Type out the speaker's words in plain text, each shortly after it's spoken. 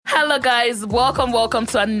Hello guys, welcome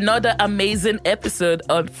to another amazing episode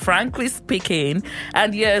on Frankly Speaking.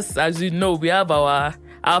 And yes, as you know, we have our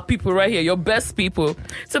people right here, your best people.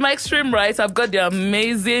 To my extreme right, I've got the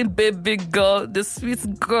amazing baby girl, the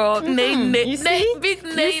sweet girl, big Nay in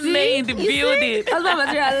the building. That's my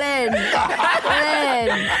material, Len.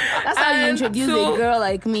 That's how you introduce a girl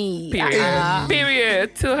like me.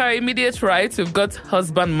 Period. To her immediate right, we've got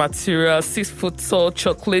husband material, 6 foot tall,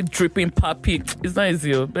 chocolate dripping papi. It's not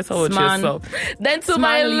easy. Better watch yourself. Then to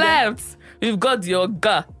my left, we've got the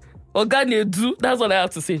Oga Nedu, that's all I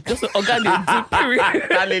have to say. Just Oga Nedu,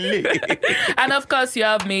 period. And of course, you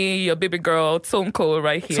have me, your baby girl, Tonko,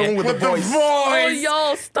 right here. Tone with the voice. Oh,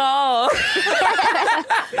 y'all, stop.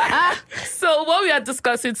 So, what we are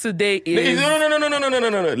discussing today is...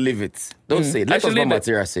 No. Leave it. Don't say it. Let us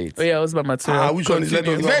material say it. Oh, yeah, husband material. Which one is let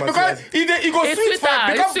us because it goes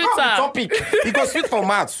sweet for topic. It goes sweet for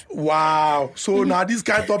maths. Wow. So now this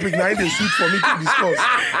kind of topic now is sweet for me to discuss.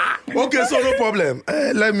 Okay, so no problem.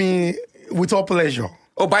 Let me, with all pleasure.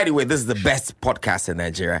 Oh, by the way, this is the best podcast in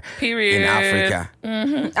Nigeria. Period. In Africa.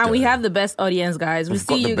 Mm-hmm. And we have the best audience, guys. We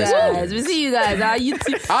see you guys. Our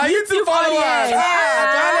YouTube followers.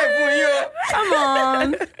 Come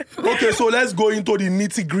on. Okay, so let's go into the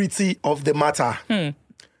nitty-gritty of the matter.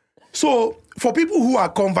 So, for people who are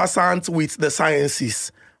conversant with the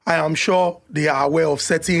sciences, I am sure they are aware of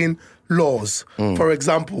certain laws. For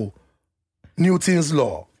example, Newton's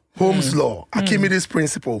law, Ohm's law, Archimedes'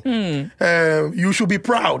 principle. You should be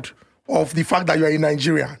proud of the fact that you are a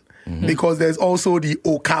Nigerian because there's also the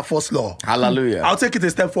Okafor's law. Hallelujah. I'll take it a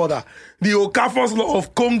step further. The Okafor's law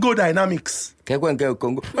of Congo dynamics. Congo.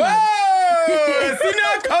 Congo.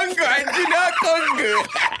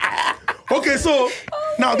 Okay, so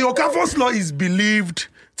now the Okafor's law is believed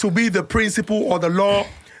to be the principle or the law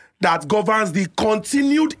that governs the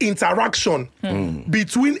continued interaction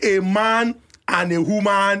between a man and a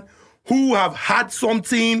woman who have had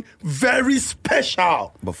something very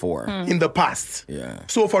special before in the past. Yeah.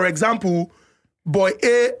 So, for example, boy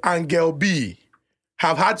A and girl B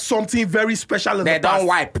have had something very special in the past. They don't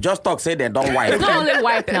wipe. Just talk, say they don't wipe. It's not only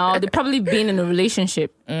wipe now. They've probably been in a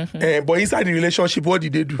relationship. But inside the relationship, what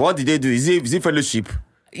did they do? What did they do? Is it fellowship?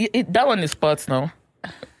 That one is parts now.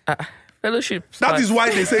 Fellowship. That is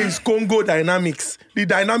why they say it's Congo dynamics. The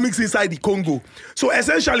dynamics inside the Congo. So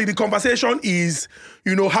essentially, the conversation is,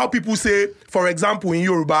 how people say, for example, in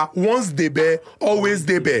Yoruba, once they bear, always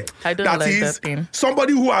they bear. I don't like that thing.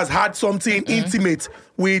 Somebody who has had something intimate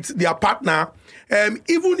with their partner,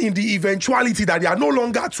 even in the eventuality that they are no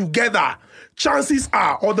longer together, chances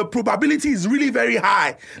are, or the probability is really very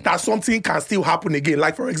high that something can still happen again.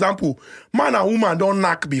 Like, for example, man and woman don't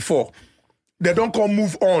knock before. They don't come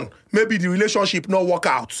move on. Maybe the relationship not work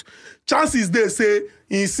out. Chances they say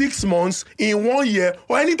in 6 months, in 1 year,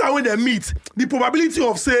 or anytime when they meet, the probability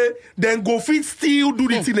of say then go fit still do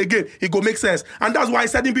the thing again, it go make sense. And that's why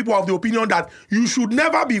certain people have the opinion that you should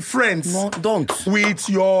never be friends with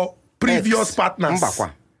your previous partners.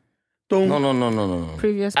 No.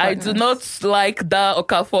 Previous I partners. do not like that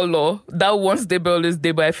Okafor law. That once they be always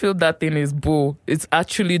they, but I feel that thing is bull. It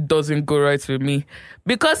actually doesn't go right with me.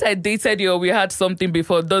 Because I dated you or we had something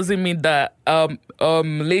before doesn't mean that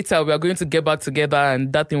later we are going to get back together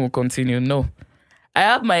and that thing will continue. No. I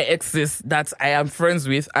have my exes that I am friends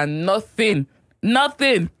with and nothing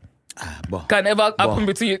can ever happen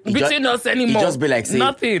between us anymore. It just be like say,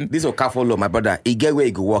 nothing. This Okafor law, my brother, he get where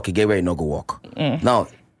he go walk, he get where he not go walk. Now,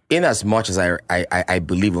 in as much as I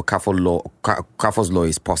believe Okafor's law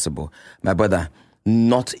is possible, my brother,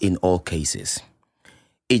 not in all cases.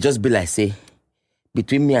 It just be like, say,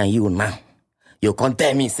 between me and you now, you can't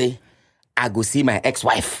tell me, say, I go see my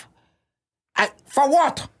ex-wife. For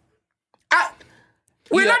what?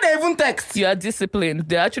 We're not even text. You are disciplined.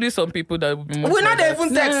 There are actually some people that will be much We're not like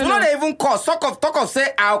even text. We're not even call. Talk of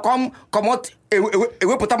say, I'll come out,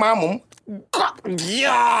 we put my mom.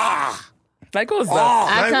 Yeah. Like, what's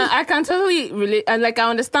that? I can totally relate. And like, I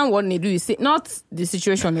understand what they do. It's not the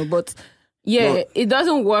situation, but it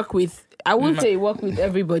doesn't work with. I wouldn't say it works with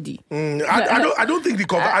everybody. I don't think the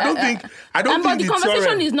cover. I don't think. But the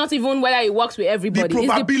conversation is not even whether it works with everybody.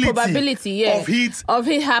 It's the probability of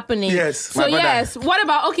it happening. Yes. So yes. What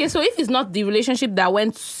about so if it's not the relationship that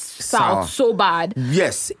went south so bad?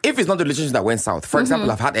 Yes. If it's not the relationship that went south. For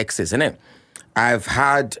example, I've had exes, innit? I've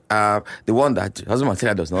had the one that husband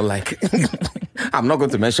Matilda does not like. I'm not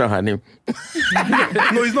going to mention her name. No,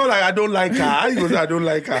 it's not like I don't like her. I don't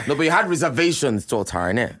like her. No, but you had reservations towards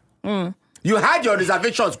her, innit? You had your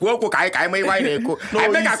reservations. I make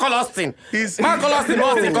her call Austin.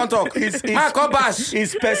 Austin can't talk.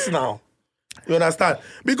 It's personal. You understand?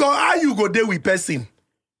 Because how you go there with person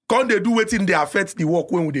can't they do waiting they affect the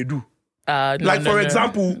work when they do? For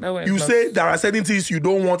example, you say there are certain things you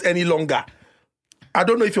don't want any longer. I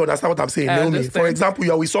don't know if you understand what I'm saying, Naomi. For example,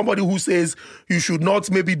 you're with somebody who says you should not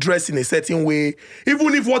maybe dress in a certain way,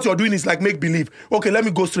 even if what you're doing is like make believe. Okay, let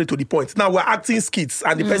me go straight to the point. Now we're acting skits,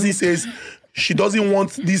 and the person says she doesn't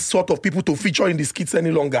want these sort of people to feature in the skits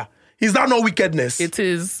any longer. Is that not wickedness? It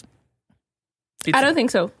is. I don't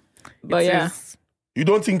think so. But You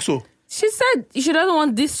don't think so? She said she doesn't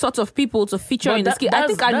want this sort of people to feature in the skit. I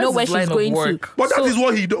think I know where she's going to. But that is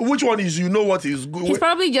what he do. Which one is what is good? He's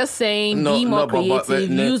probably just saying be more creative,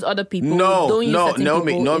 use other people. Don't use certain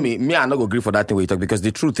people. Me, I'm not going to agree for that thing we talk because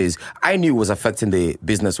the truth is, I knew it was affecting the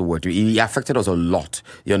business we were doing. It affected us a lot.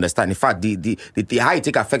 You understand? In fact, the how it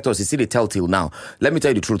affect us, you see the telltale now. Let me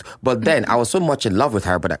tell you the truth. But then I was so much in love with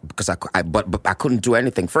her, but I couldn't do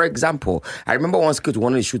anything. For example, I remember one skit we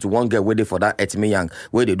wanted to shoot one girl waiting for that Etime Young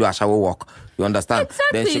where they do a shower walk. You understand?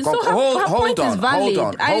 Exactly. Then she come, so hold on,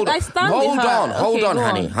 I stand with her. Hold on,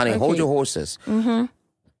 honey, okay. Hold your horses. Mm-hmm.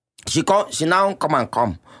 She now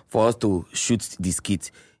come for us to shoot this skit.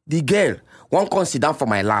 The girl won't come sit down for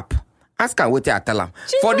my lap. Ask her what I tell her.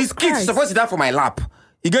 For this skit, she's supposed to sit down for my lap.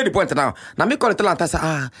 You get the point now. Now me call it tell her and say,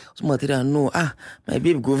 my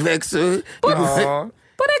baby go vex.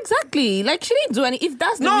 But exactly, like she didn't do any. If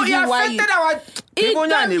that's the reason why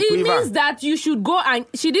it means that you should go and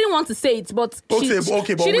she didn't want to say it, but she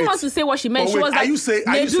didn't want to say what she meant. She was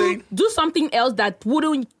like, do something else that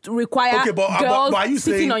wouldn't require girls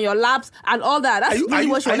sitting on your laps and all that. That's really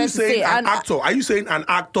what she wanted to say. Are you saying an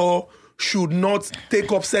actor should not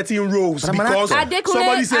take up certain roles because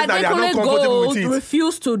somebody says that they are not comfortable with it?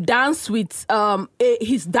 Refused to dance with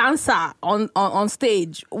his dancer on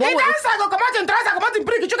stage. But he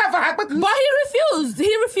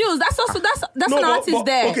refused. That's an artist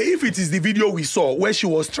there. Okay, if it is the video we saw where she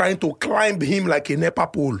was trying to climb him like a NEPA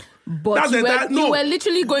pole. But you were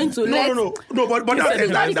literally going to but that's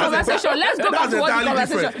the conversation. Let's go back to what the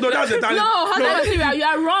conversation. No, you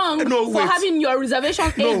are wrong for having your reservation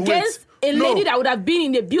against a lady that would have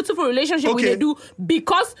been in a beautiful relationship with Edu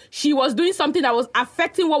because she was doing something that was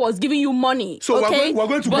affecting what was giving you money. So we're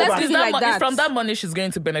going to go back. It's from that money she's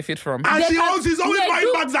going to benefit from. And she's always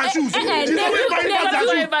buying bags and shoes. She's always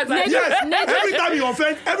buying bags and shoes. Yes.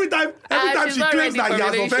 Every time she claims that he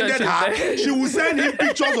has offended her, she will send him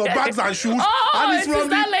pictures of bags and shoes. And it's from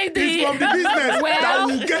the business that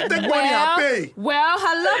will take money and pay. Well,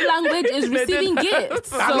 her love language is receiving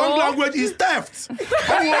gifts. Her love language is theft.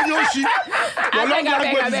 Your love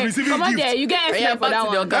language is receiving Come on gifts. there, you get FF for that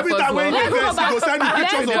one. Every time when you invest, you go send me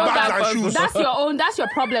pictures of bags and shoes. That's your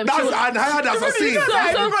problem. That's and hired as a sin.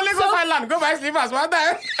 Go buy slippers one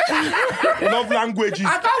time. Love languages.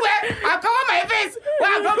 I cover my face.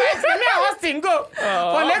 Well, I go buy slippers. Me, I was single.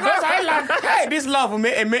 For Lagos Island. Hey, this love.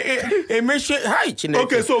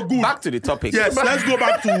 Okay, so good. Back to the topic. Yes, let's go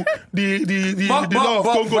back to the law of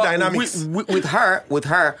Congo dynamics. With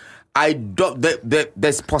her, I don't.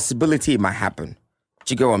 There's possibility it might happen.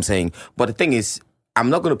 Do you get what I'm saying? But the thing is, I'm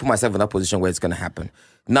not going to put myself in that position where it's going to happen.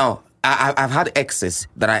 Now, I've had exes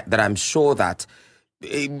that I'm sure that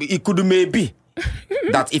it could maybe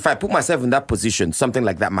that if I put myself in that position, something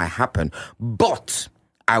like that might happen. But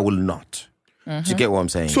I will not. Mm-hmm. Do you get what I'm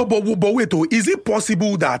saying? So, but wait, is it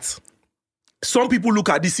possible that some people look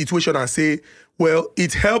at this situation and say, well,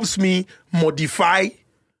 it helps me modify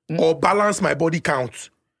or balance my body count?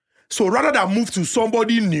 So rather than move to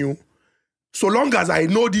somebody new, so long as I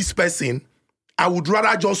know this person, I would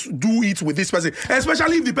rather just do it with this person,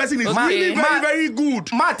 especially if the person is really very, very good.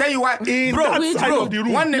 Ma, tell you why, that side of the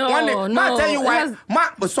room. One day, Ma, tell you why.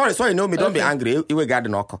 Sorry, no, me don't be angry. You will get the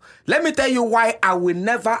knock. Let me tell you why I will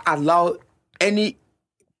never allow any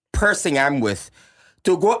person I'm with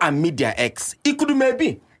to go and meet their ex. It could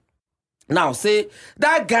maybe. Now, say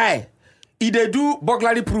that guy. If they do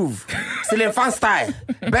burglary proof, c'est le fan style.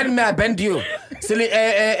 Bend me, I bend you. C'est le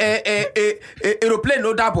aeroplane,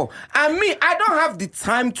 no double. And me, I don't have the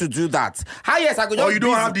time to do that. How yes, I could just. Or you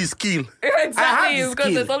don't have the skill. Exactly. I have the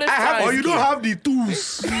skill. Or you don't have the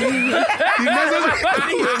tools.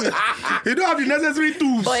 You don't have the necessary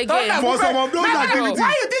tools for some of those activities.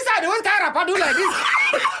 Why you decide what kind of rapper do like this?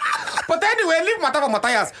 But anyway, leave matter for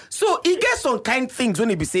Matthias. So he gets some kind things when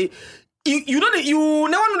he be say. You never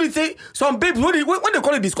know they say some babes when they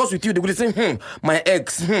call it discuss with you, they will say, my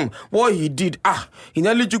ex, what he did, he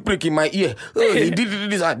nearly took break in my ear. Oh, he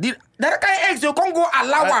did this, did that kind of ex, you can't go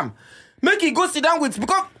allow him. Make he go sit down with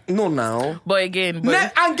because no now. But again,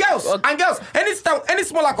 and girls, any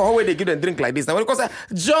small alcohol where they give them drink like this. Now when it comes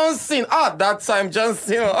Johnson, that time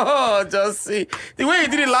Johnson, Johnson, the way he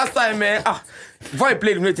did it last time, man. Before he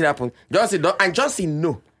played, it happened. Johnson, and Johnson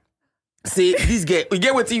no. See, this guy, you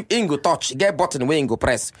get what he go touch, you get button where he go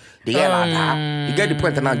press. The air like that. You get the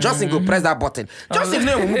point now. Justin go press that button. Justin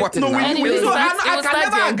no move button. No, I can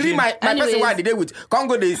never agree my person why did they with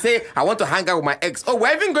Congo they say I want to hang out with my ex. Oh,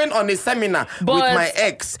 we're even going on a seminar with my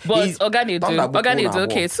ex. But Organi,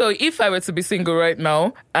 okay. So if I were to be single right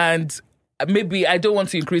now and maybe I don't want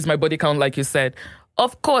to increase my body count like you said,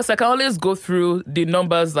 of course, I can always go through the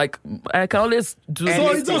numbers. Like I can always do.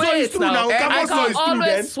 It's true now. I can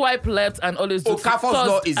always swipe left and always do. Okafor's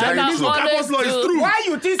law is very true. Okafor's law is true. Why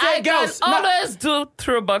you think say girls? I can always do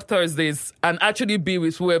Throwback Thursdays and actually be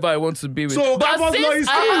with whoever I want to be with. So Okafor's law is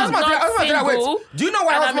true. Do you know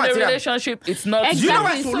why I'm in a relationship? It's not. Exactly. Do you know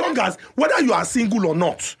why? So long as whether you are single or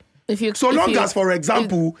not. As, for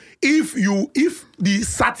example, if the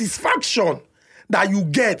satisfaction that you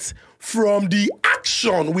get from the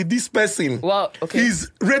action with this person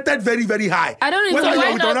is rated very, very high. I don't know. Whether you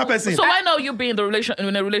are with another person. So why not you be in a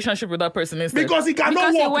relationship with that person instead? Because it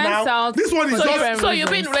cannot work now. This one is just... So you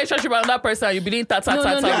be in a relationship with another person and you be doing tata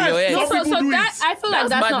on your head. No, so that,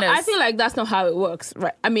 I feel like that's not how it works.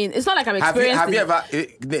 Right? I mean, it's not like I'm experienced. Have you ever...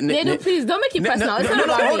 Please, don't make it personal.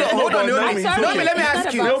 Hold on. Let me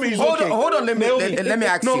ask you. Hold on. Let me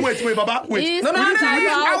ask you. No, wait, Baba. Wait. No.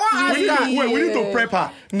 We need to prep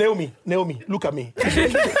her. Naomi, look at me.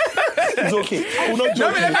 It's okay. I will not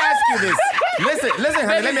judge you. Let me ask you this. Listen,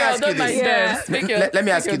 honey, let me ask you this. Let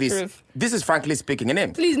me ask you this. Truth. This is frankly speaking,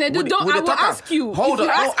 innit? Please, Nedu, I will ask you. Hold on.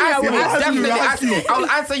 I will definitely ask you. I'll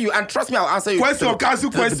answer you, and trust me, I'll answer you.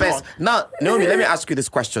 Question. Now, Naomi, let me ask you this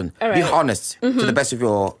question. Right. Be honest to the best of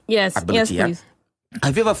your ability. Yes, please.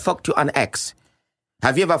 Have you ever fucked an ex?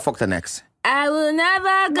 Have you ever fucked an ex? I will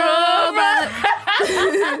never go back.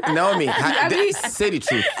 Naomi, say the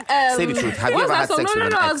truth. Say the truth. Have you ever had sex with an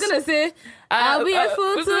ex? No, I was going to say, I'll be a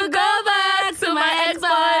fool to go back to my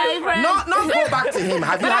ex-boyfriend. Not go back to him.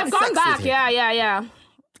 Have you had sex with him? I've gone back, yeah.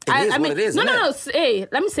 It is. No. Hey,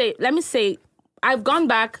 let me say, I've gone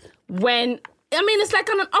back when... I mean, it's like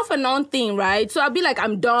an off and on thing, right? So I'll be like,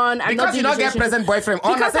 I'm done. Because you don't get present boyfriend.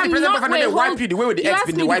 Because I'm present not. Boyfriend, they wipe you the way with the ex,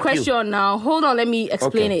 they wipe you. Question now. Hold on, let me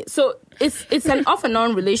explain it. So it's an off and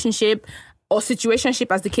on relationship or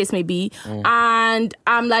situationship, as the case may be. And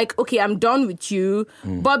I'm like, okay, I'm done with you.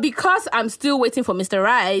 But because I'm still waiting for Mr.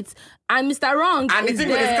 Right and Mr. Wrong, and the thing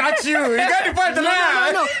will scratch you. You got the point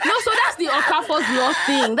now. No. So that's the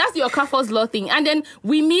Okafor's law thing. And then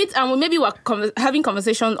we meet and we're having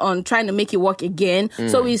conversation on trying to make it work again.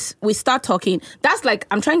 So we start talking. That's like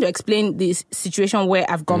I'm trying to explain this situation where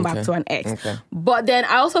I've gone back to an ex. Okay. But then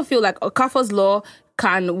I also feel like Okafor's law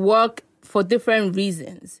can work for different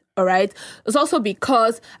reasons. All right. It's also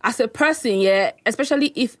because as a person,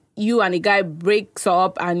 especially if you and a guy breaks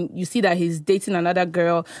up and you see that he's dating another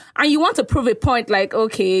girl and you want to prove a point like,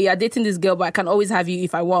 okay, you're dating this girl, but I can always have you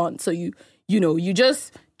if I want. So you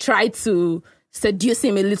just try to seduce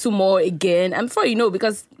him a little more again. And before you know,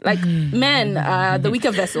 because like men are the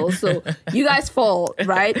weaker vessels, so you guys fall,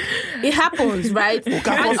 right? It happens, right?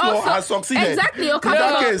 Okafor's law has succeeded. Exactly, Okafor's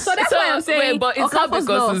law. So that's why I'm saying, but it's not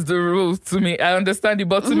because it's the rule to me. I understand it,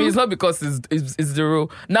 but to me, it's not because it's the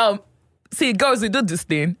rule. Now, see, girls, we do this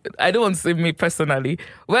thing. I don't want to say me personally,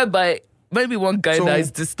 whereby maybe one guy that is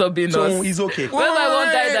disturbing us. So he's okay. Whereby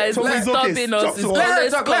one guy that is disturbing us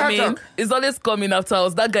is always coming after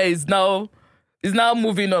us. That guy is now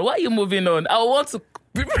moving on. Why are you moving on? I want to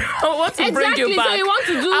bring you back. So you want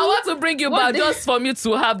to do I want to bring you back just for me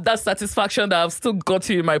to have that satisfaction that I've still got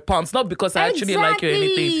you in my palms. Not because I actually like you or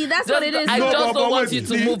anything. That's what it is. I just don't want you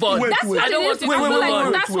to move on. I don't want you to move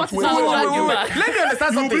on. That's what it is. Let me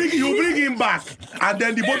understand something. You bring him back, and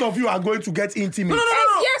then the both of you are going to get intimate. No.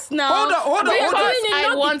 Yes, now. Hold on.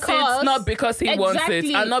 I want it not because he wants it,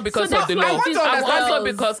 and not because of the law. And also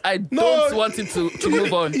because I don't want him to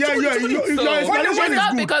move on. Yeah. It's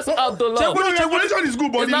not because of the law. Regulation is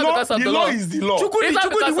good, but the law is the law. Chukudi,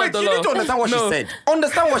 wait, you need to understand what she said.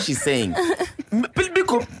 Understand what she's saying.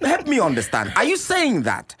 Help me understand. Are you saying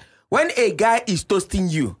that when a guy is toasting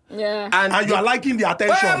you, and you are liking the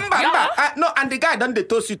attention, and the guy don't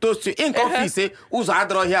toast you, in coffee say, "Who's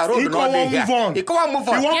other here? He can't move on. He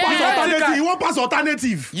won't pass alternative. He won't pass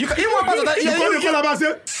alternative.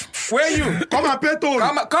 Where you? Come and pay toll.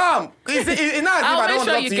 Come. I'll make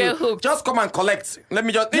sure you get hooked. Just come and collect. Let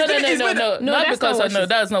me just. No. Not because no.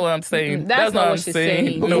 That's not what I'm saying. That's not what she's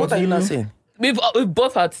saying. No. What are you not saying? We've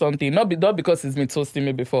both had something, not because he's been toasting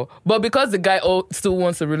me before, but because the guy still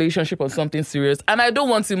wants a relationship or something serious, and I don't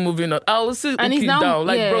want him moving on. I will still hook him down.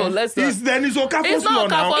 Like, bro, let's not. Then it's Okafor's law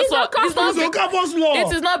now. It's Okafor's law.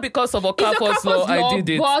 It is not because of Okafor's law I did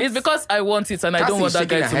it. It's because I want it and I don't want that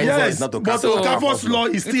guy to move on. Yes, but Okafor's law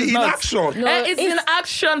is still in action. No, it's in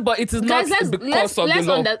action, but it is not because of the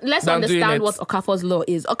law. Let's understand what Okafor's law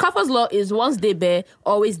is. Okafor's law is once they bear,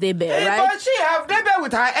 always they bear, right? But she have they bear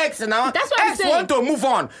with her ex now. That's what I'm saying. Want to move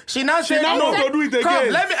on. She now want to do it again. Come,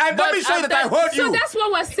 let me show you that I heard you. So that's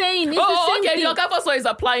what we're saying. It's the Okafor's law is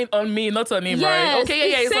applying on me, not on him, right?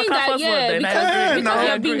 Okay, it's Okafor's law then.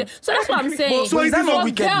 I agree. So that's what I'm saying. So is that not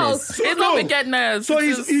wickedness? It's not wickedness. So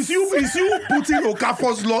is you putting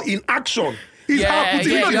Okafor's law in action? Do you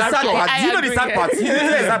know the sad part? You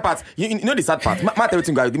know the sad part. Matt,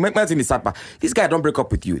 everything guy. The sad part. This guy don't break up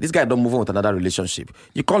with you. This guy don't move on with another relationship.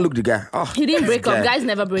 You can't look the guy. Oh, he didn't break up. Guys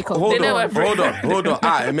never break up. Hold on.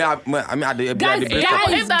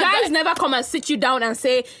 Guys never come and sit you down and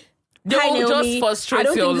say, they will just frustrate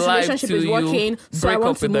your life. I don't think this relationship is working, so I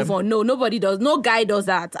want to move on. No, nobody does. No guy does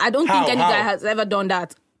that. I don't think any guy has ever done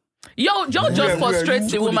that. Yo, just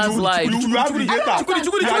frustrates the woman's life. You have the data. You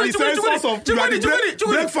are the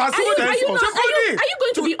breakfast. Are you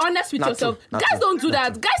going to be honest with yourself? Guys don't do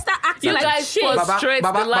that. Guys start acting like shit. You guys frustrate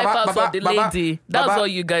the life out of the lady. That's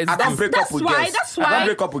what you guys do. That's why. I don't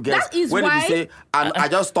break up with girls. That is when why. Did you say, and I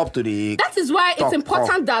just stop to the. That is why it's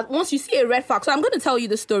important that once you see a red flag. So I'm going to tell you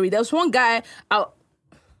the story. There was one guy out.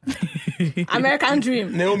 American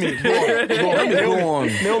Dream. Naomi, go on.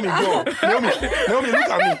 Naomi, look at me.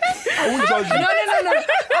 I won't judge you. No.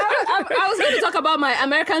 I was going to talk about my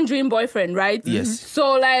American Dream boyfriend, right? Yes.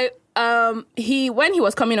 So like, when he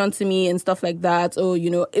was coming on to me and stuff like that,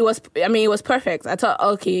 it was perfect. I thought,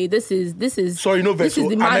 okay, this is. So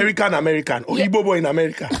Vessel, American, or Igbo boy in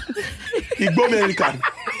America, Igbo American.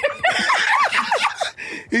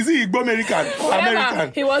 Is he Igbo American or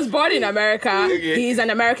American? He was born in America. Okay. He's an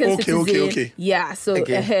American citizen. Okay. Yeah, so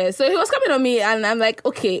so he was coming on me, and I'm like,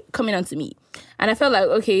 okay, coming on to me. And I felt like,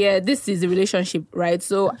 okay, yeah, this is a relationship, right?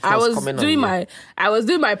 So I was doing my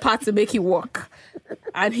part to make it work.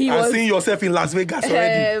 And he was seeing yourself in Las Vegas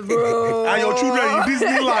already. Bro. And your children in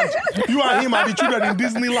Disneyland. You and him are the children in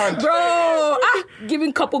Disneyland. Bro,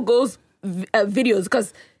 giving couple goals videos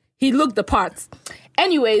because he looked the part.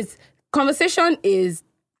 Anyways, conversation is.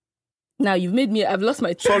 Now you've made me. I've lost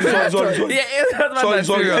my. Sorry. Yeah,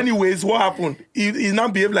 sorry. Anyways, what happened? He now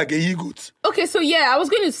behaved like a he-goat. Okay, so I was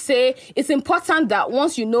going to say it's important that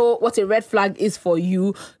once you know what a red flag is for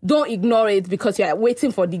you, don't ignore it because you're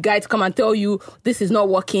waiting for the guy to come and tell you this is not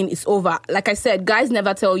working. It's over. Like I said, guys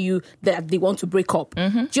never tell you that they want to break up.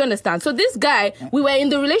 Mm-hmm. Do you understand? So this guy, we were in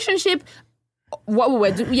the relationship. What we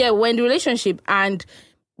were doing? We were in the relationship and.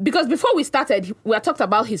 Because before we started, we had talked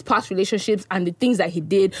about his past relationships and the things that he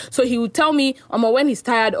did. So he would tell me, when he's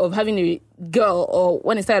tired of having a girl or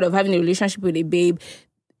when he's tired of having a relationship with a babe,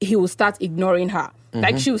 he will start ignoring her. Mm-hmm.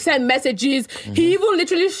 Like she would send messages. Mm-hmm. He even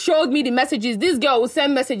literally showed me the messages. This girl would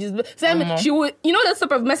send messages. She would, that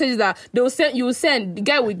type of messages that they will send. You will send. The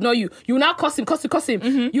guy will ignore you. You will now cuss him.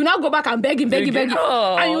 Mm-hmm. You now go back and beg him.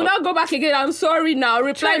 Oh. And you will now go back again. I'm sorry now.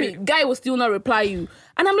 Reply me. Guy will still not reply you.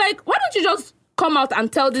 And I'm like, why don't you just come out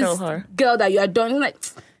and tell this girl that you are done? Like,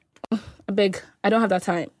 I beg, I don't have that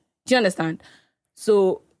time. Do you understand?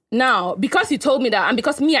 So now, because he told me that, and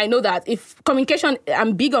because me, I know that if communication,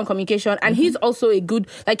 I'm big on communication, and he's also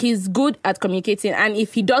he's good at communicating. And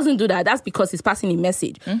if he doesn't do that, that's because he's passing a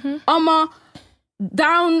message.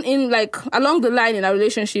 Down in along the line in our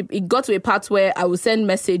relationship, it got to a part where I will send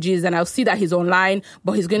messages and I'll see that he's online,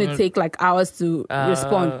 but he's going to take hours to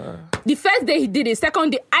respond. The first day he did it,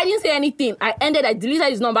 second day, I didn't say anything. I deleted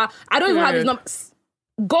his number. I don't even have his number.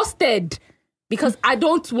 Ghosted. Because I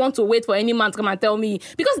don't want to wait for any man to come and tell me.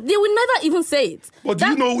 Because they will never even say it. But do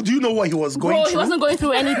you know what he was going through? He wasn't going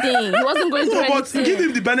through anything. But give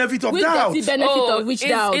him the benefit of doubt. He's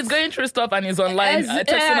going through stuff and he's online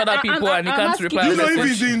texting other people and he can't reply. Do you know if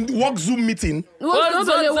he's in work Zoom meeting? Not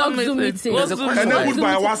only work Zoom meeting. Enabled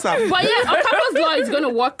by WhatsApp. But Okafor's law is going to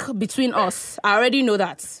work between us. I already know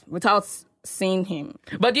that without seeing him.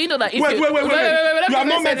 But do you know that if wait, you have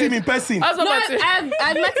not met him in person? I've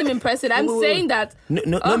met him in person. I'm saying that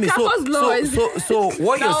Okafor's law is... So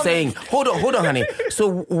what you're saying... Hold on, honey.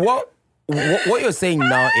 So what you're saying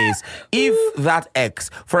now is, if that ex,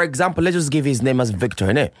 for example, let's just give his name as Victor,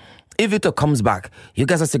 innit? If Victor comes back, you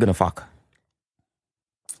guys are still gonna fuck.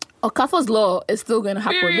 Okafor's law is still going to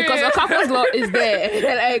happen because Okafor's law is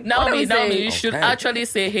there. Naomi, you should actually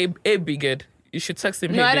say, hey, Brigade. you should text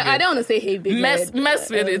him. No, I don't want to say hey, big mess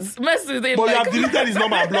with it. Mess with it. But you have deleted his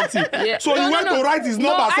number and blocked him. Yeah. So you went to write his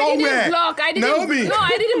number somewhere.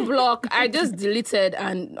 I didn't block. I just deleted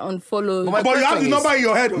and unfollowed. But you have the number in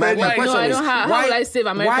your head. My question I don't have. How will I save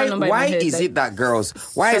American number in my head? Why is it that girls?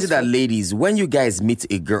 Why is it that ladies, when you guys meet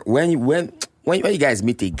a girl, when you guys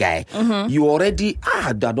meet a guy, you already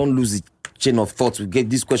don't lose it. Chain of thoughts we get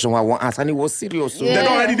this question I want to ask, and it was serious. So they don't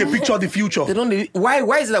already picture the future. They don't.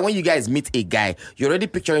 Why is it that when you guys meet a guy, you're already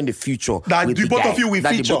picturing the future? That the both of you will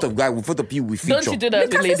feature. Both of you will feature. Don't you do that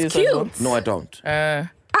with ladies? Cute. No, I don't.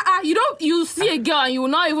 You don't. You see a girl and you will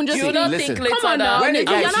not even just. You don't think later. Come on now. When a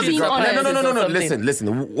guy you're not being honest. No.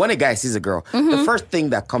 Listen. When a guy sees a girl, the first thing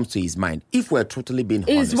that comes to his mind, if we're totally being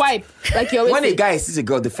honest, is wipe. Like you always when say. a guy sees a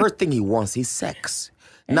girl, the first thing he wants is sex.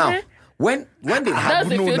 Now. When they have that's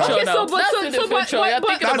the future now. That's the future. You're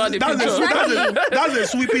thinking about the future. That's a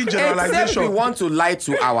sweeping generalization. Except we want to lie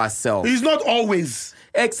to ourselves. It's not always.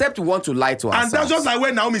 Except we want to lie to ourselves. And that's just like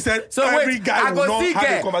when Naomi said, so every guy will not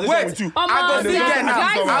have a conversation with you. I go see girl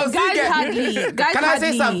now. Guys Can I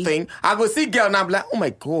say something? I go see girl now. I'm like, oh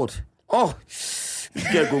my God. Oh.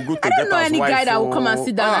 I don't know any guy that will come and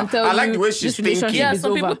sit down and tell you. I like the way she's thinking. Yeah,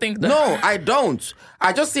 some people think that. No, I don't.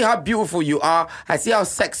 I just see how beautiful you are. I see how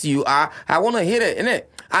sexy you are. I want to hit it, innit?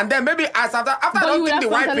 And then maybe after I don't think the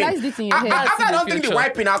wiping. After I don't think the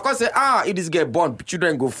wiping, I'll come say, it is get born.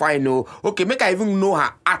 Children go fine. No, okay, make I even know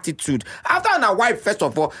her attitude. After I wipe, first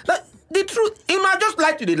of all, the truth, you know, just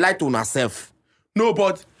like to lie to herself. No,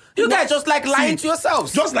 but. You guys just like lying to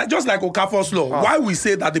yourselves. Just like Okafor's law. Why we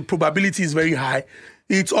say that the probability is very high,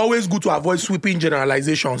 it's always good to avoid sweeping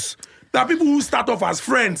generalizations. There are people who start off as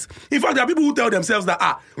friends. In fact, there are people who tell themselves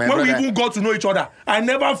that, we even got to know each other, I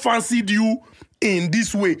never fancied you in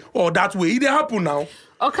this way or that way. It didn't happen now.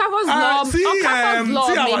 Okafor's law. See our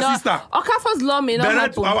sister. Okafor's law may not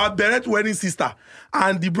happen. Our Beret wedding sister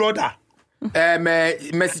and the brother.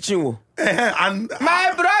 Messi Chinwo. And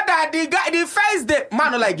my brother, the first day,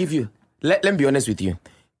 man, all I give you. Let me be honest with you.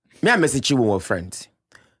 Me and Messi Chinwo were friends.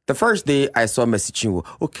 The first day I saw Messi Chinwo,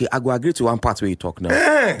 okay, I go agree to one part where you talk now.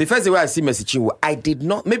 The first day where I see Messi Chinwo, I did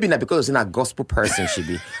not, maybe not because I was in a gospel person, she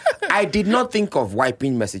be. I did not think of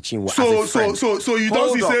wiping Messi Chinwo as a friend. So you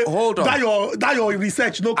don't say that your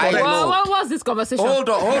research no correct. What was this conversation? Hold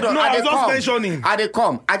on. No, I was just mentioning. I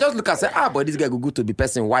just look and say, but this guy go good to be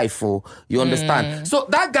person wife, you understand? So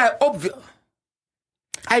that guy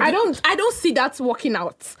I don't see that working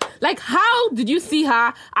out. Like, how did you see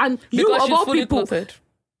her and you because of all people? Clothed.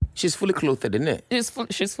 She's fully clothed, isn't it?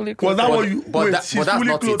 She's fully clothed. Was that what you? But that's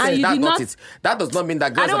not it. That's not it. That does not mean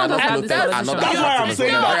that girls that are not clothed are not. That's why I'm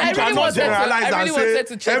saying that you cannot generalize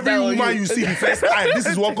and say every woman you see the first time, this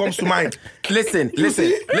is what comes to mind. Listen.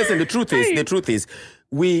 The truth is,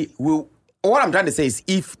 what I'm trying to say is,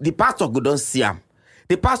 if the pastor don't see him,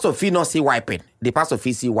 the pastor feel not see wiping, the pastor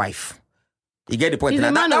feel see wife. You get the point.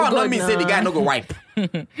 That one not mean say the guy no go wipe. He's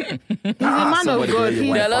a man of God.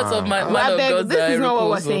 There are lots of man of God. This is not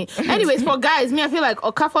what we're saying. Anyways, for guys, I feel like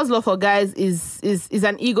Okafor's law for guys is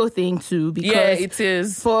an ego thing too. Because it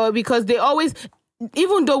is. Because they always,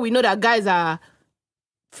 even though we know that guys are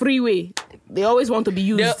freeway, they always want to be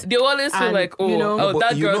used. They always feel like,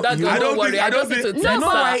 that girl, don't worry. I don't need to tell her.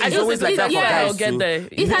 I always like that for guys. I'll get there.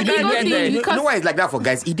 It's an ego thing. You know why it's like that for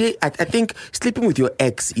guys? I think sleeping with your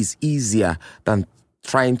ex is easier than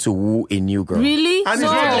trying to woo a new girl. Really? And it's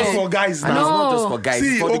not just for guys now. And it's not just for guys.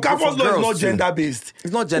 See, Okafor's law is not gender-based.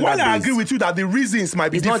 It's not gender-based. While I agree with you that the reasons might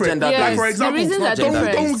be different. Not gender-based. Like, for example,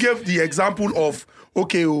 don't give the example of,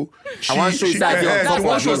 okay, I want to show exactly.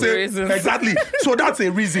 So that's a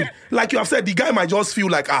reason. Like you have said, the guy might just feel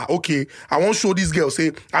like, okay, I won't show this girl,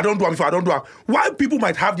 say, I don't do it before, I don't do it. While people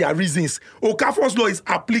might have their reasons, Okafor's law is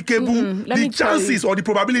applicable, the chances or the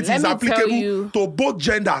probability is applicable to both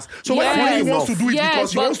genders. So when he wants to do it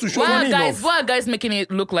because he wants to show why are guys making it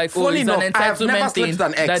look like, it's an entitlement thing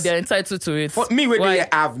that they're entitled to it? For me,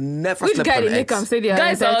 I've never slept with an ex.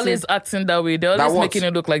 Guys are always acting that way. They're always making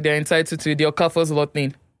it look like they're entitled to it. The Okafor's law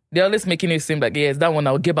thing. They're always making it seem like, yes, that one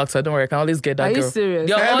I'll get back to. I don't worry, I can always get that girl. Are you serious?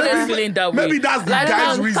 They're always feeling that way. Maybe that's the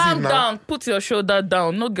guy's reason. Calm down. Put your shoulder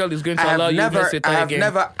down. No girl is going to allow you to mess with her again.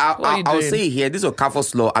 I'll say here, this is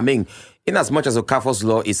Okafor's law. I mean, in as much as Okafor's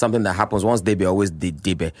law is something that happens once they be, always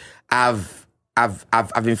debe. I've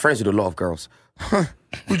been friends with a lot of girls.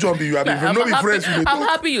 Which one be you? I'm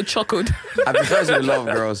happy you chuckled. I've been friends with a lot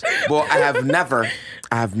of girls, but I have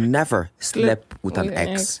never slept with an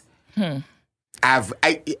ex.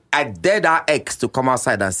 I dare that ex to come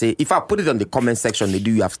outside and say, if I put it on the comment section,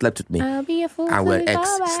 you have slept with me. I'll be a fool. And we're ex.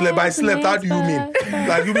 Slept by slept, how do you mean?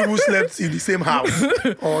 Like you people slept in the same house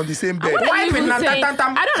or on the same bed. I don't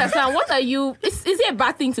understand. What are you? Is it a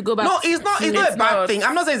bad thing to go back? No, it's not a bad thing.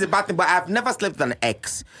 I'm not saying it's a bad thing, but I've never slept with an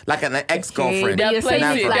ex. Like an ex-girlfriend. There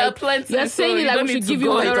are plenty. You're saying like we should give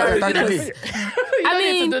you another. I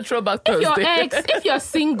mean, if you're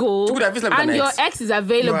single and your ex is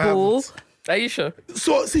available. Are you sure?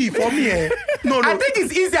 So see, for me, no. I think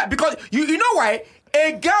it's easier because you know why?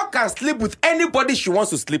 A girl can sleep with anybody she wants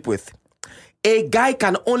to sleep with. A guy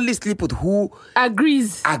can only sleep with who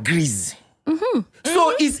agrees. Mm-hmm.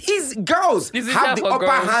 So it's girls have the upper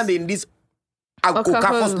hand in this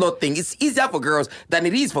Okafor law thing. It's easier for girls than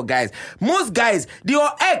it is for guys. Most guys, your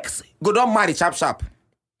ex go don't marry sharp.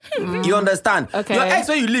 You understand? Okay. Your ex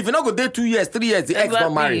when you leave, you're not go there 2 years, 3 years, the ex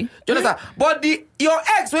don't marry. You understand? But your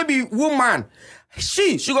ex will be woman.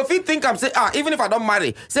 She go feel think I'm say even if I don't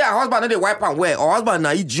marry, say her husband not they wipe and wear, or husband na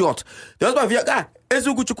idiot. The husband feel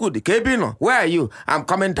where are you? I'm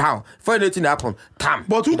coming down. For anything happen, tam.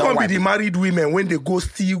 But who can be the married women when they go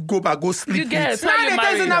sleep You with? Now the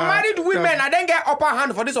days in the married women, I then get upper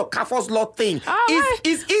hand for this Okafor's law thing.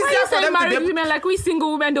 It's easier for them married women like we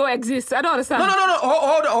single women don't exist. I don't understand. No.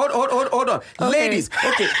 Hold on. Okay. Ladies,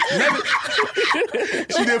 okay. Let me.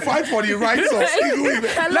 Should they fight for the rights of single women?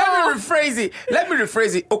 Let me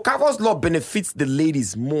rephrase it. Okafor's law benefits the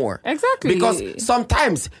ladies more. Exactly. Because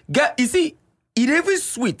sometimes, you see, it even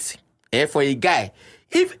sweet for a guy.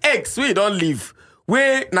 If ex we don't leave,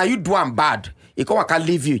 where now you do am bad, he come and can't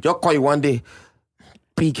leave you. Just call you one day,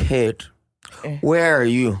 big head. Where are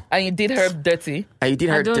you? And you did her dirty. Are you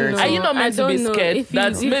not meant to be scared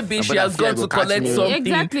that maybe she has gone to collect something?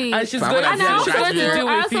 Exactly. And she's going to deal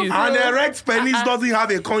with you. An erect penis doesn't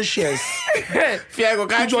have a conscience. Fear go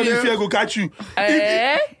catch you.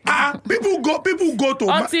 People go to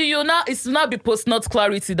until it's not be post-nut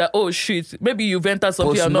clarity that shit, maybe you've entered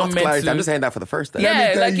something you're not meant to. I'm just saying that for the first time.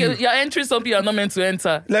 Yeah, like you're entering something you're not meant to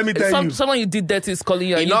enter. Let me tell you. Someone you did dirty is calling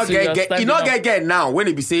you. You not get now when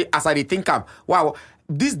it be say as I think wow.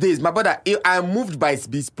 These days, my brother, I'm moved by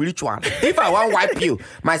be spiritual. If I want to wipe you,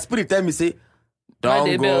 my spirit tell me say,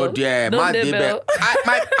 don't go there, my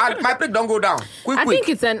prick don't go down. Quick. I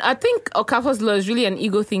think Okafor's law is really an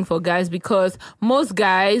ego thing for guys because most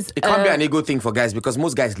guys. It can't be an ego thing for guys because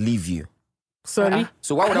most guys leave you. Sorry.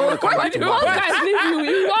 So why would I want to come back to you? Most guys leave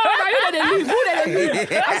you. Why are you going to leave? Who they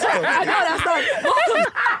leave? I don't understand.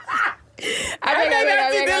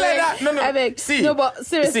 I beg. See, no, but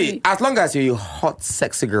seriously. See, as long as you're a hot,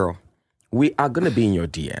 sexy girl, we are gonna be in your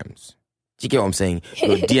DMs. You get what I'm saying?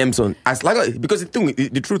 Your DMs on because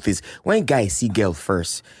the truth is when guys see girl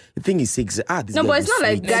first, the thing is this but it's not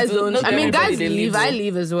like guys don't. I mean, guys leave. I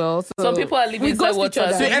leave as well. So some people are leaving inside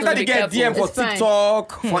water. So you enter the girl DM for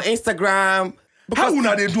TikTok, for Instagram. How would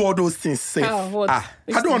they do all those things? I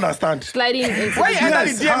don't understand. Sliding into when you enter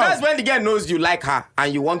the DM, that's when the girl knows you like her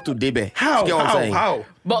and you want to debe. How?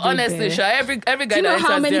 But honestly, every guy that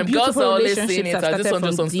enters DM, girls are always saying it. I just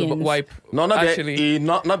want to wipe. No, not every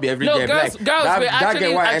no, girl. Girls will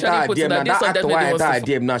actually put it that this one definitely wants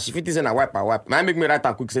to. DM now. She fit this in a wipe. Man, make me write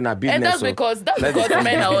a quick say na business. And that's because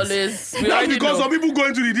men are always. That's because some people go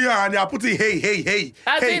into the DM and they are putting hey.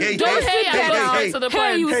 Don't hey to the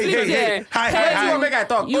point. You sleep there. Hi. Make I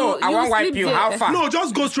talk. I want wipe you. How far? No,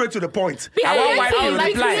 just go straight to the point. I want wipe you.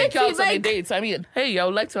 Like to take you out on a date. I mean, hey, I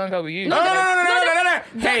would like to hang out with you. No.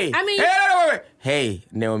 Hey, wait. Hey,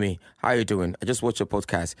 Naomi, how are you doing? I just watched your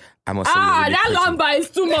podcast. I must say that lumbar is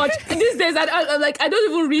too much. These days, I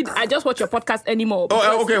don't even read. I just watch your podcast anymore.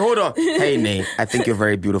 Okay, hold on. Hey, Nay, I think you're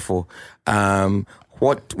very beautiful.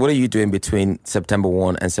 What are you doing between September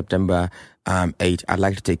 1 and September 8? I'd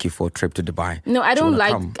like to take you for a trip to Dubai. No, I don't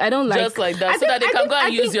like. Just like that, so that they can go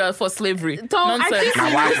and use you for slavery. Nonsense.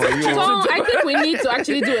 I think we need to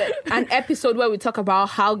actually do an episode where we talk about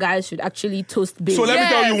how guys should actually toast babes. So let me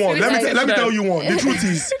tell you one. Let me tell you one. The truth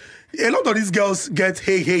is, a lot of these girls get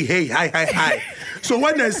hey, hi. So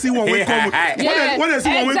when they see one when they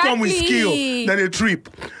see one come with skill, then they trip.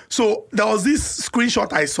 So there was this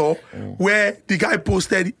screenshot I saw where the guy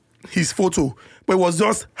posted his photo, but it was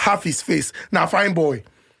just half his face. Now fine boy.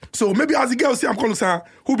 So maybe as the girl say, I'm calling her,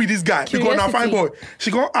 who be this guy? Curiosity. Because now fine boy.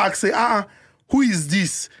 She gonna ask, say, who is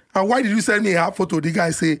this? And why did you send me her photo? The guy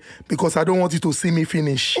say, because I don't want you to see me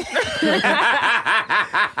finish.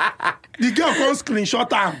 The girl come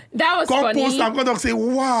screenshot her. That was funny. Post and come say,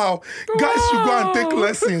 wow, guys should go and take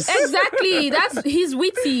lessons. Exactly. He's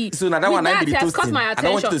witty. So now that one I be the toasting. My I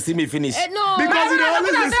don't want you to see me finish. No. Because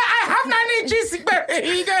I have 9 inches.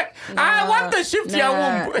 I want to shift your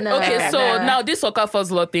womb. Okay, so now this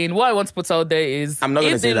Okafor's law thing, what I want to put out there is, I'm not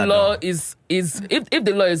going to say that. If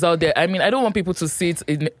the law is out there, I mean, I don't want people to see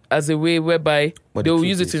it as a way whereby they will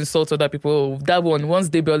use it to insult other people. That one, once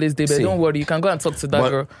they be, always they be. Don't worry, you can go and talk to that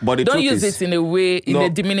girl. But don't use it in a way, in a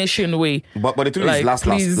diminishing way. But the truth is,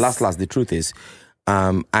 last. The truth is,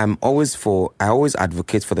 I always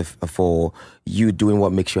advocate for you doing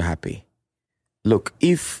what makes you happy. Look,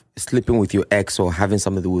 if sleeping with your ex or having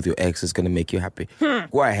something to do with your ex is going to make you happy,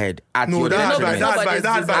 go ahead. At your detriment.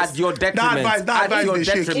 At your detriment. I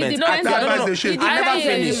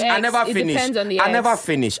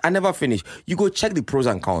never finish. You go check the pros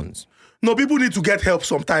and cons. No, people need to get help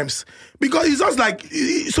sometimes. Because it's just like,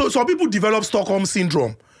 so some people develop Stockholm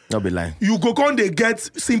syndrome. Don't be lying. You go on, they get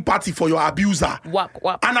sympathy for your abuser. Wap.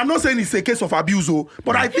 And I'm not saying it's a case of abuse,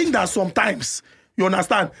 but I think that sometimes, you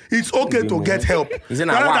understand, it's okay to get help. This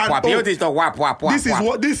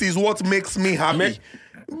is what makes me happy.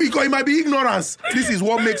 Because it might be ignorance. This is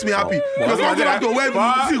what makes me happy. That's what I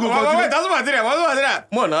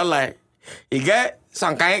more not like. You get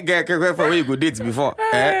some kind of girl for where you go dates before.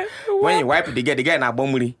 When you wipe the guy na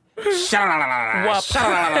bombuli.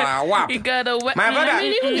 Wap. You gotta wet. My brother,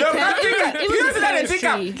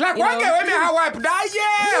 like one girl when me how wipe that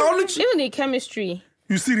even the chemistry.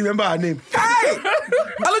 You still remember her name? Hey,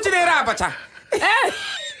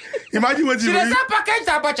 imagine what you read. Package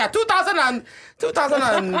Abacha 2000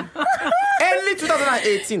 early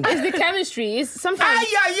 2018. It's the chemistry. It's sometimes.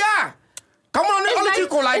 Yeah. Come on,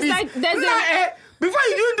 it's like this. Before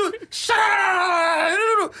you do shut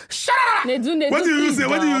up. What do you say?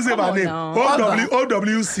 What do you say about name?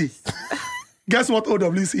 OWC. Guess what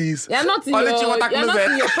OWC is? You're not in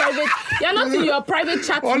your private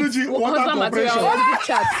chat. Oluchi water compression.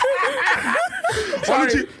 Chat.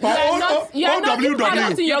 Oluchi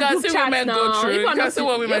OWW. You can see women go through. You can see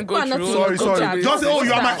what women go through. Sorry. Just say,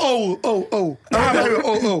 you are my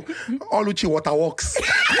Oluchi water works.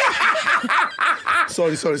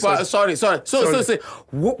 Sorry. So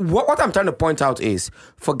what I'm trying to point out is,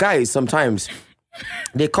 for guys, sometimes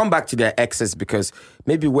they come back to their exes because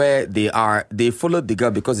maybe where they are, they followed the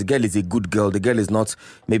girl because the girl is a good girl. The girl is not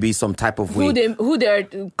maybe some type of way. Who they're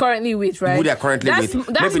currently with, right? Who they're currently with.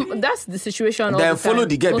 That's the situation. Then follow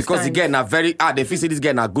the girl because the girl na very they feel this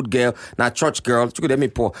girl na good girl, na church girl.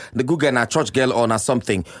 The good girl na church girl or na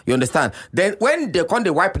something. You understand? Then when they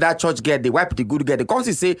wipe that church girl, they wipe the good girl. They come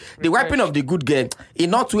to say the wiping of the good girl is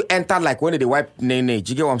not to enter like when they wipe Nene.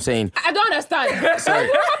 Do you get what I'm saying? I don't understand. Sorry.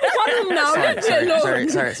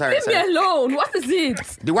 Sorry. Leave me alone. What is it?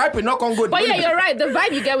 The wiping not gonna go. But yeah, you're right. The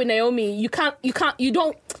vibe you get with Naomi, you can't miss.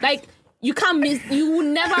 You will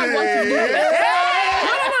never want to do it.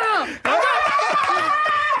 No.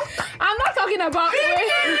 I'm not talking about.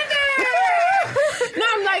 No,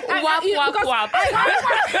 I'm like wap.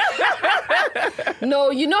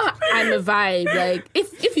 No, you know I'm a vibe. Like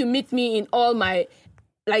if you meet me in all my.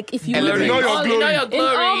 Like if you know your glory. In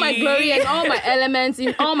all my glory and all my elements,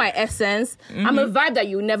 in all my essence, I'm a vibe that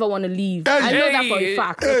you never want to leave. I know that for a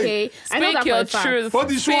fact, okay? I know that for a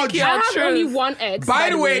fact. Speak your I have only one ex.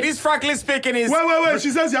 By the way, this frankly speaking is... Wait.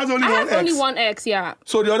 She says she has only one ex. I have only one ex, yeah.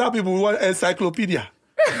 So the other people want encyclopedia.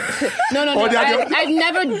 No. I've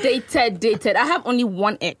never dated. I have only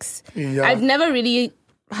one ex. Yeah. I've never really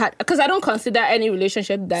had... Because I don't consider any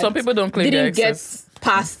relationship that... Some people don't claim didn't get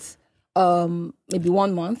past... maybe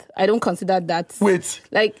 1 month. I don't consider that. Wait.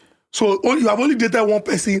 So you have only dated one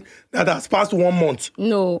person that has passed 1 month?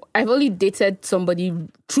 No, I've only dated somebody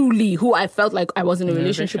truly who I felt like I was in a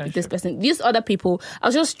relationship with this person. These other people, I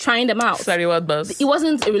was just trying them out. Sorry, what boss? It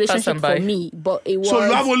wasn't a relationship for me, but it was. So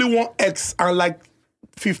you have only one ex and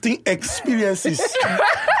 15 experiences.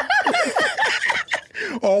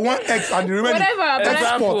 Or one ex and the remaining whatever,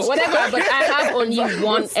 but I have only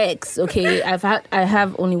one ex, okay? I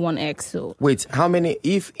have only one ex, so wait, how many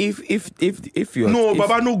if you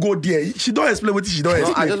Baba no go there. She don't explain what she don't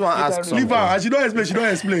explain. I just want to ask something. Leave her, she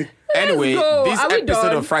don't explain. Anyway, this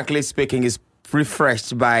episode of Frankly Speaking is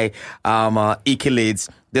refreshed by Echelades.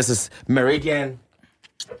 This is Meridian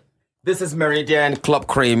Club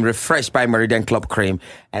Cream, refreshed by Meridian Club Cream,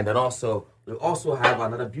 and then we also have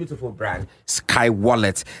another beautiful brand, Sky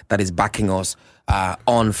Wallet, that is backing us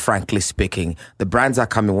on Frankly Speaking. The brands are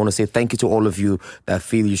coming. I want to say thank you to all of you that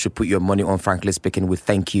feel you should put your money on Frankly Speaking. We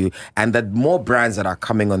thank you. And that more brands that are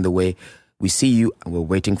coming on the way. We see you and we're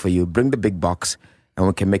waiting for you. Bring the big box and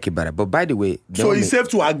we can make it better. But by the way, so it's safe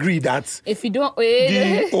to agree that if you don't,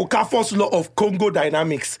 the Okafor's law of Congo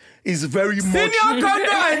dynamics is very much senior Congo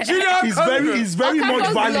and junior Congo is very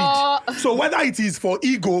much valid. So whether it is for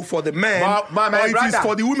ego for the men or it is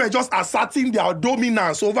for the women just asserting their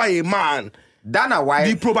dominance over a man,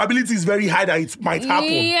 why the probability is very high that it might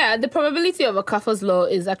happen. Yeah, the probability of Okafor's law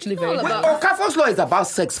is actually very high. Okafor's law is about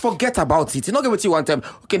sex. Forget about it. You not get what you want them.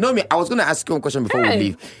 Okay, Naomi, I was going to ask you one question before we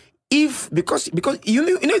leave. Because you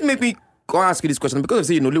know it made me go ask you this question because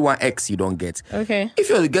you say only one X you don't get. Okay. If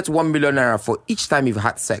you get 1 million naira for each time you've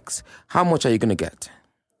had sex, how much are you gonna get?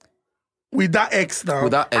 With that X now.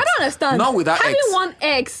 Without X. I don't understand. Not with that Having X. one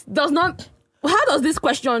X does not. How does this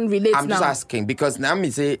question relate? I'm just asking because now me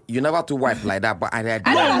say you never to wife like that, but I don't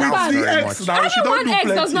understand. very much. Now, having one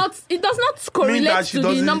X does not correlate to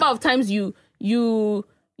the number of times you.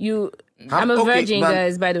 I'm a virgin,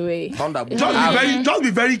 guys, by the way. Just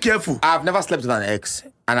be very careful. I've never slept with an ex,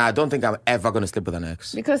 and I don't think I'm ever going to sleep with an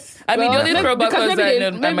ex. Because the only throwback was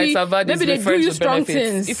I might have had is with friends with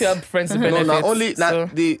benefits. If you have friends with benefits. No, only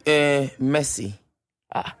the Messi.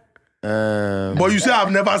 But you say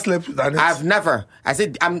I've never slept with an ex. I've never. I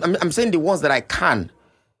said I'm saying the ones that I can.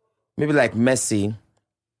 Maybe like Messi.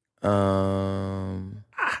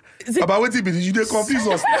 About what did you confuse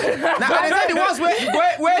us? Now I said the ones where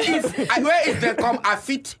if they come I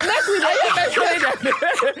fit. Let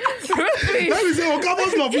me say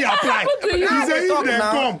Okafor's law be apply. You say if they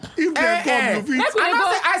come, you fit.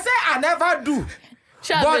 I say I never do.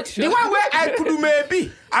 But the one where I could do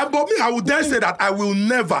maybe. But me, I would dare say that I will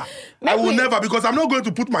never. Because I'm not going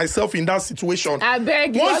to put myself in that situation. I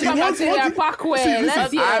beg you. I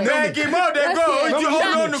beg you, more they go. If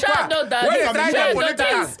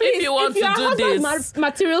you want to do this,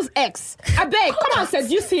 materials X. I beg, come and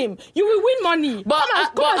seduce him. You will win money. Come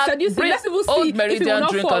and seduce him. Let's even see old Meridian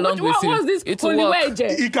drink along with you. What's this holy wedge?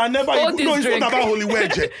 He can never. No, it's not about holy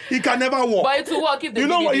wedge. He can never walk. But it will work if they You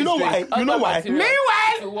know why?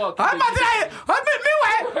 Meanwhile,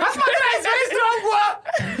 Asmatira is very strong.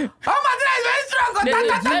 Asmatira is very strong.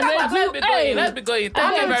 Let's be going.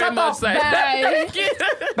 Thank you very much, sir. Bye. Thank you.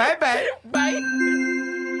 Bye.